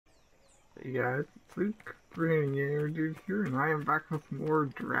Yeah, it's Luke bringing you dude here, and I am back with more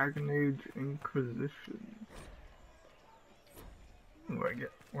Dragon Age Inquisition. Ooh, I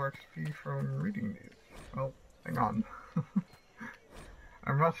get more XP from reading these. Oh, hang on.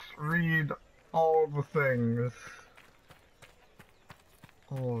 I must read all the things.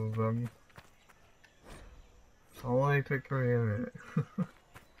 All of them. It's only take me a minute.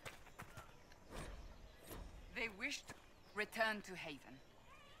 They wish to return to Haven.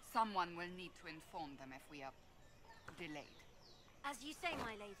 Someone will need to inform them if we are delayed. As you say,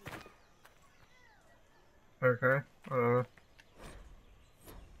 my lady. Okay,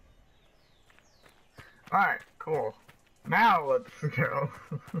 Alright, cool. Now let's go.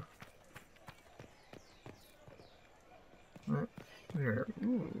 Let's see here.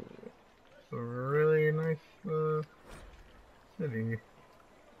 Ooh. It's a really nice, city.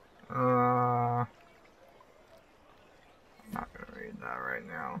 I'm not gonna read that right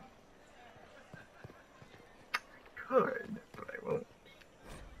now. I could, but I won't.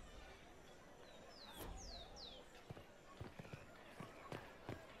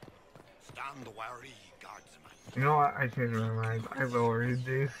 Stand wary, guardsman. You know what? I changed my mind. I will read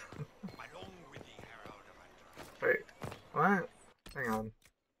these. Along with the herald of Wait, what? Hang on.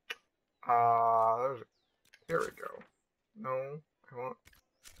 There's. Here we go. No, I want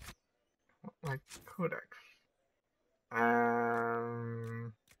my codex.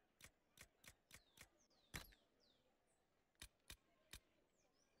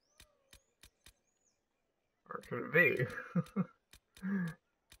 Where could it be?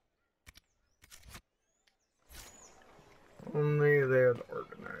 Only they had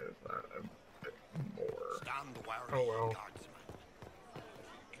organized that a bit more. Stand wary, Oh well. guardsman.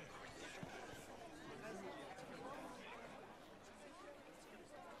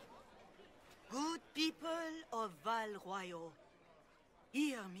 Good people of Val Royal,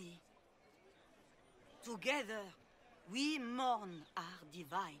 hear me. Together, we mourn our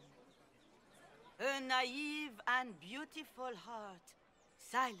divine. A naive and beautiful heart,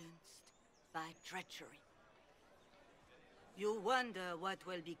 silenced by treachery. You wonder what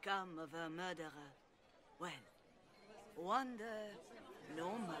will become of a murderer. Well, wonder no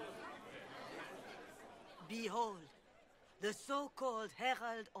more. Behold, the so-called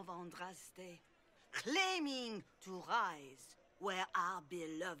Herald of Andraste, claiming to rise where our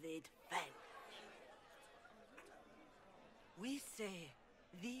beloved fell. We say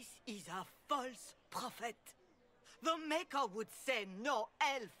this is a false prophet. The Maker would send no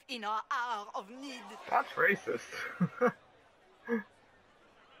elf in our hour of need. That's racist.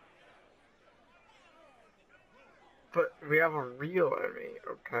 But we have a real enemy,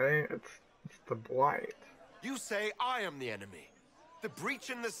 okay? It's the Blight. You say I am the enemy. The breach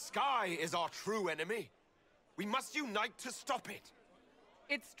in the sky is our true enemy. We must unite to stop it.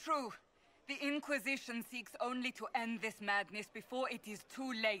 It's true. The Inquisition seeks only to end this madness before it is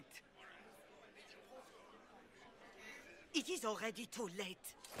too late. It is already too late.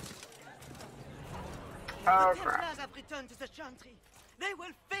 Oh, The crap. Templars have returned to the Chantry. They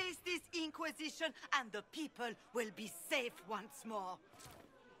will face this Inquisition, and the people will be safe once more.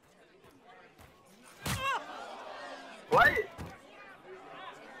 What?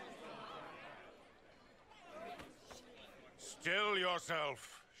 Still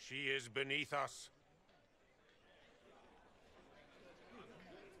yourself. She is beneath us.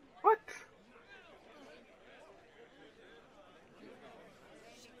 What?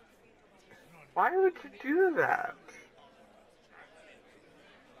 Why would you do that?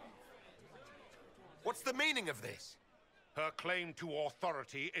 What's the meaning of this? Her claim to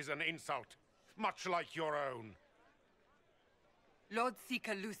authority is an insult, much like your own. Lord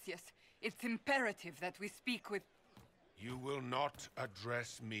Seeker Lucius, it's imperative that we speak with... You will not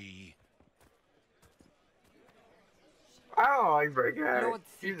address me. I don't like that guy. Lord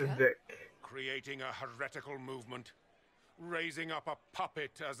He's a Seeker? dick. Creating a heretical movement, raising up a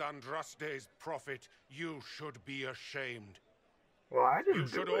puppet as Andraste's prophet, you should be ashamed. Well, I You didn't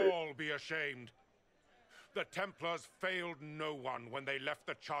should do it. all be ashamed. The Templars failed no one when they left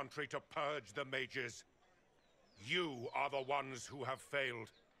the Chantry to purge the mages. You are the ones who have failed.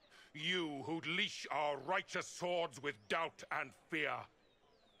 You who'd leash our righteous swords with doubt and fear.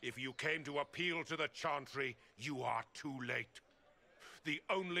 If you came to appeal to the Chantry, you are too late. The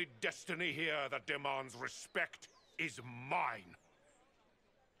only destiny here that demands respect is mine.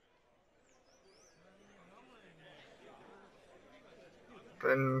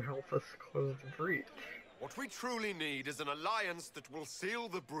 Then help us close the breach. What we truly need is an alliance that will seal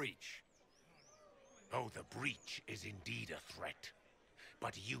the breach. Oh, the breach is indeed a threat.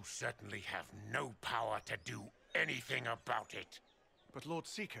 But you certainly have no power to do anything about it. But Lord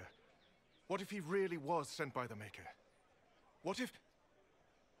Seeker, What if he really was sent by the Maker? What if...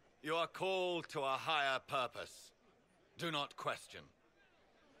 You are called to a higher purpose. Do not question.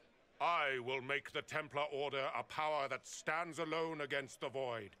 I will make the Templar Order a power that stands alone against the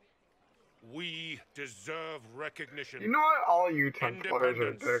Void. We deserve recognition. You know what? All you Templars are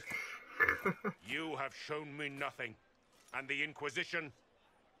Independence. dicks. You have shown me nothing, and the Inquisition,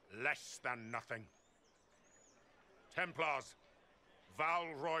 less than nothing. Templars, Val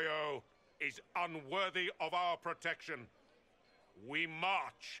Royo is unworthy of our protection. We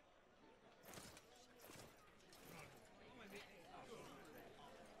march.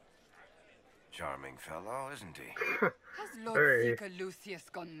 Charming fellow, isn't he? Has Lord Hey. Seeker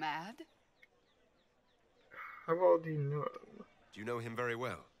Lucius gone mad? How well do you know him? Do you know him very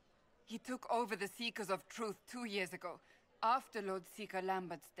well? He took over the Seekers of Truth 2 years ago, after Lord Seeker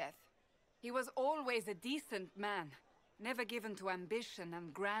Lambert's death. He was always a decent man, never given to ambition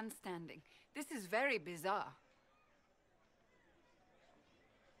and grandstanding. This is very bizarre.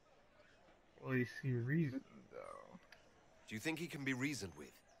 Well, you see reason, though. Do you think he can be reasoned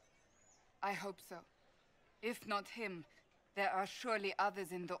with? I hope so. If not him, there are surely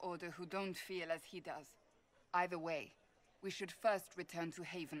others in the Order who don't feel as he does. Either way, we should first return to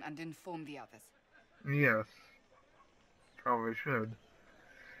Haven and inform the others. Yes. Probably should.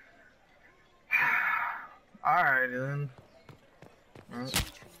 Alrighty then.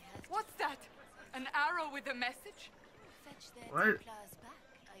 What's that? An arrow with a message? Fetch their What? Templars back,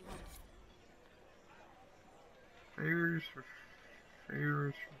 I wonder. Favors for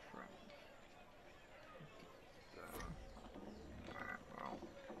friends. Alright, well.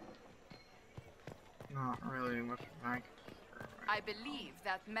 Not really much I can say. I believe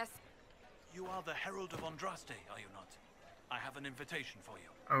that You are the Herald of Andraste, are you not? I have an invitation for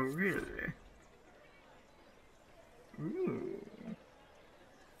you. Oh, really? Ooh.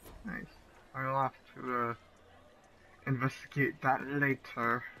 Nice. I'll have to, investigate that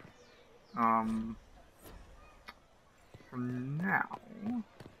later. For now...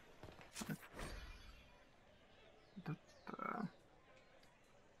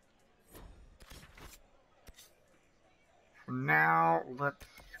 For now, let's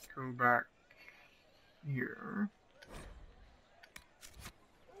go back here.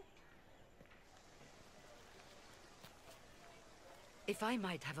 If I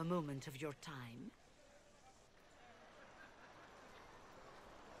might have a moment of your time.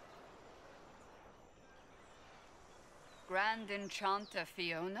 Grand Enchanter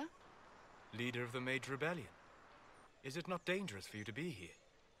Fiona? Leader of the Mage Rebellion. Is it not dangerous for you to be here?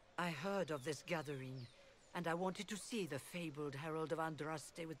 I heard of this gathering, and I wanted to see the fabled Herald of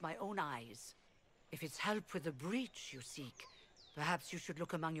Andraste with my own eyes. If it's help with the breach you seek, perhaps you should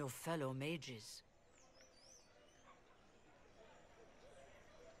look among your fellow mages.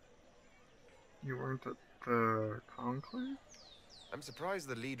 You weren't at the Conclave? I'm surprised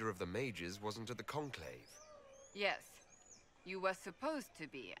the leader of the mages wasn't at the Conclave. Yes. You were supposed to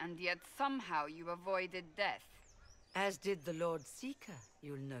be, and yet somehow you avoided death. As did the Lord Seeker,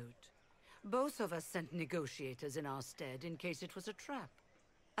 you'll note. Both of us sent negotiators in our stead in case it was a trap.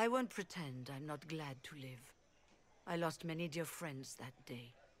 I won't pretend I'm not glad to live. I lost many dear friends that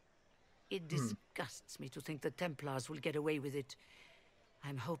day. It disgusts me to think the Templars will get away with it.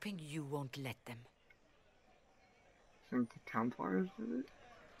 I'm hoping you won't let them. Think the Templars did it?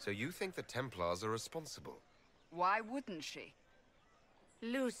 So you think the Templars are responsible? Why wouldn't she?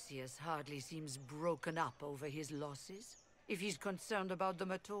 Lucius hardly seems broken up over his losses, if he's concerned about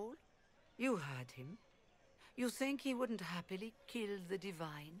them at all. You heard him. You think he wouldn't happily kill the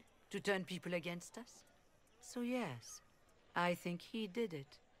Divine to turn people against us? So yes, I think he did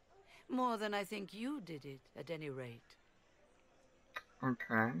it. More than I think you did it, at any rate.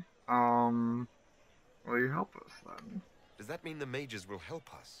 Okay. Will you help us then? Does that mean the mages will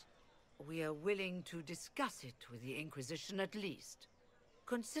help us? We are willing to discuss it with the Inquisition at least.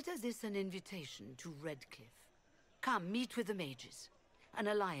 Consider this an invitation to Redcliffe. Come, meet with the mages. An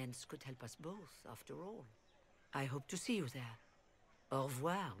alliance could help us both, after all. I hope to see you there. Au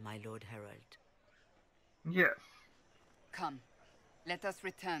revoir, my Lord Herald. Yes. Come, let us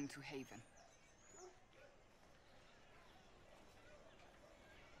return to Haven.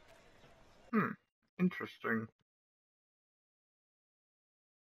 Interesting.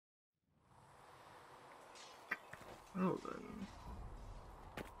 Well then.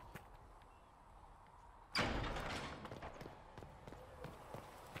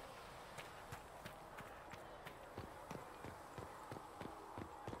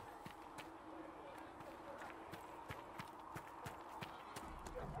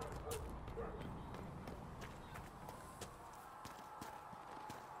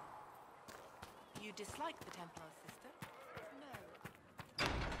 you dislike the Templars, sister? No.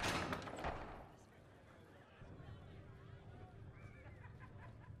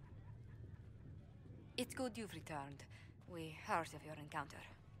 It's good you've returned. We heard of your encounter.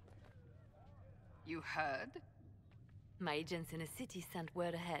 You heard? My agents in a city sent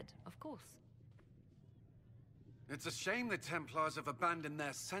word ahead, of course. It's a shame the Templars have abandoned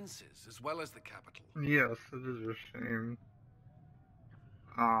their senses, as well as the capital. Yes, it is a shame.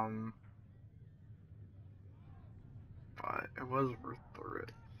 But it was worth the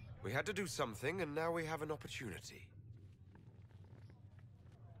risk. We had to do something, and now we have an opportunity.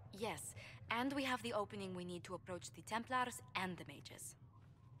 Yes, and we have the opening we need to approach the Templars and the mages.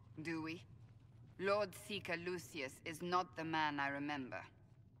 Do we? Lord Seeker Lucius is not the man I remember.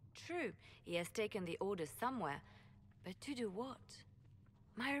 True, he has taken the orders somewhere, but to do what?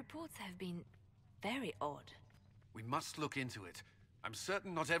 My reports have been very odd. We must look into it. I'm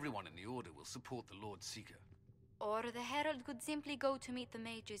certain not everyone in the Order will support the Lord Seeker. Or the Herald could simply go to meet the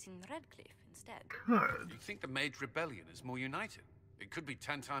mages in Redcliffe instead. You think the Mage Rebellion is more united? It could be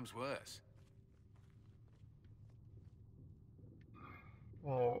 10 times worse.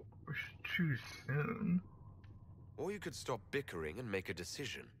 Well, we should choose soon. Or you could stop bickering and make a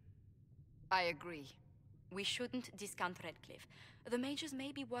decision. I agree. We shouldn't discount Redcliffe. The mages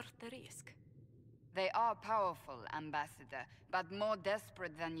may be worth the risk. They are powerful, Ambassador, but more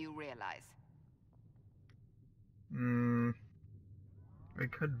desperate than you realize.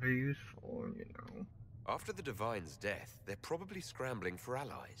 It could be useful, you know. After the Divine's death, they're probably scrambling for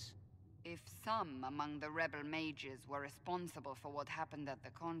allies. If some among the rebel mages were responsible for what happened at the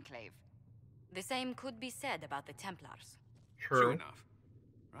Conclave. The same could be said about the Templars. True enough.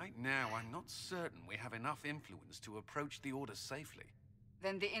 Right now, I'm not certain we have enough influence to approach the Order safely.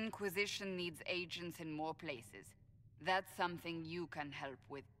 Then the Inquisition needs agents in more places. That's something you can help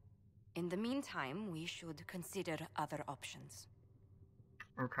with. In the meantime, we should consider other options.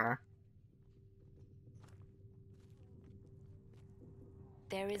 Okay.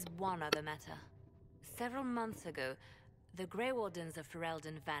 There is one other matter. Several months ago, the Grey Wardens of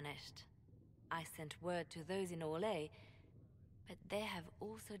Ferelden vanished. I sent word to those in Orlais, but they have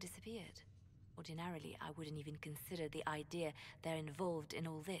also disappeared. Ordinarily, I wouldn't even consider the idea they're involved in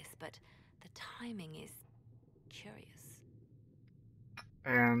all this, but the timing is curious.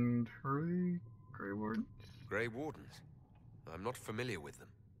 And hurry, Grey Wardens? Grey Wardens? I'm not familiar with them.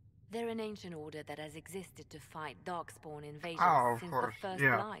 They're an ancient order that has existed to fight Darkspawn invasions since course, the First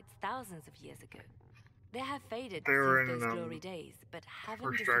yeah. Blights thousands of years ago. They have faded They were since in, those glory days, but haven't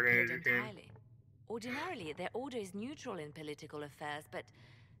First Dragon disappeared Age game. entirely. Ordinarily, their order is neutral in political affairs, but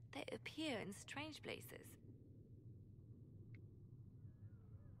they appear in strange places.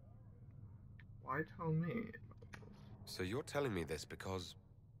 Why tell me? So you're telling me this because...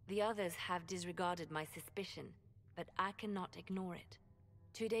 The others have disregarded my suspicion, but I cannot ignore it.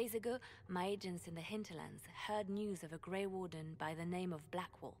 2 days ago, my agents in the hinterlands heard news of a Grey Warden by the name of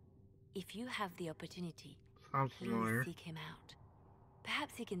Blackwall. If you have the opportunity, Sounds please familiar. seek him out.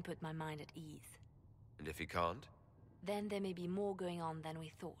 Perhaps he can put my mind at ease. And if he can't? Then there may be more going on than we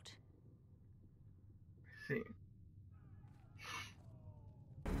thought. I see.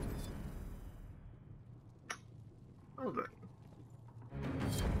 Well then.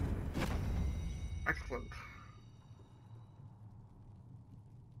 Excellent.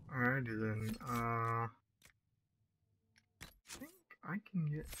 Alrighty then, I think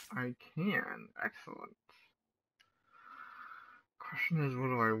I can. Excellent. Question is, what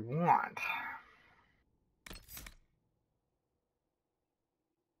do I want?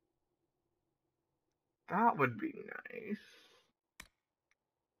 That would be nice.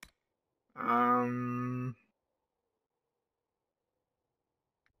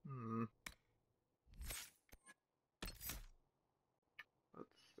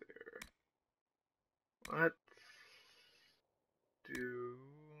 Let's see. Let's do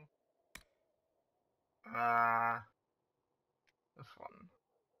this one.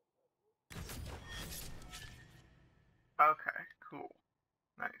 Okay, cool.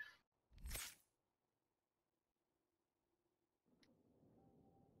 Nice.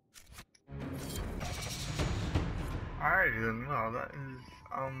 Alrighty then, well that is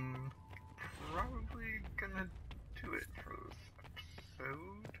probably gonna do it for this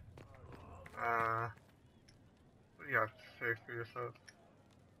episode. What do you have to say for yourself?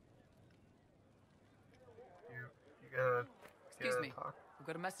 You gotta Excuse me. talk? I've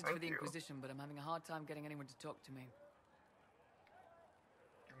got a message Thank for the you. Inquisition, but I'm having a hard time getting anyone to talk to me.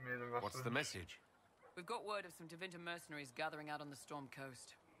 Give me the message. What's the message? We've got word of some Tevinter mercenaries gathering out on the Storm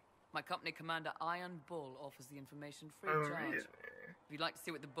Coast. My company commander, Iron Bull, offers the information free Oh, of charge. really? If you'd like to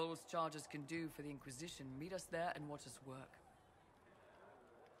see what the Bull's charges can do for the Inquisition, meet us there and watch us work.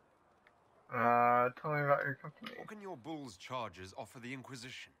 Tell me about your company. What can your bull's charges offer the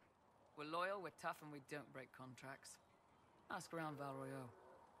Inquisition? We're loyal, we're tough, and we don't break contracts. Ask around Val Royeaux.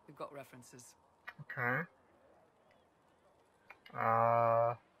 We've got references. Okay.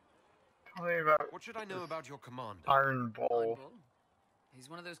 Tell me about... What should I know about your commander? Iron Bull. Iron Bull? He's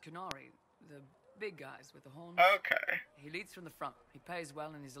one of those Kunari, the big guys with the horns. Okay. He leads from the front. He pays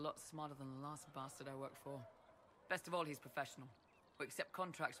well, and he's a lot smarter than the last bastard I worked for. Best of all, he's professional. We accept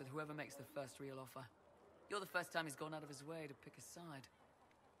contracts with whoever makes the first real offer. You're the first time he's gone out of his way to pick a side.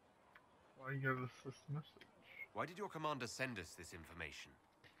 Why give us this message? Why did your commander send us this information?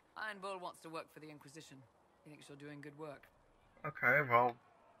 Iron Bull wants to work for the Inquisition. He thinks you're doing good work. Okay, well,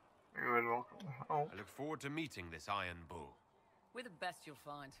 you would welcome to help. I look forward to meeting this Iron Bull. We're the best you'll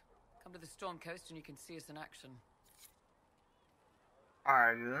find. Come to the Storm Coast and you can see us in action.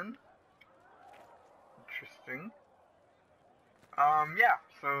 Alrighty then. Interesting. Yeah,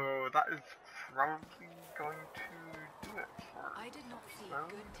 so that is probably going to do it for I did not see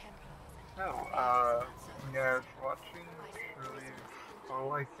good Templars. So, you guys for watching. Really leave a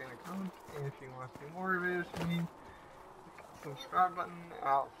like and a comment. And if you want to see more videos from me, hit that subscribe button.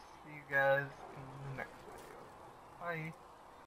 I'll see you guys in the next video. Bye.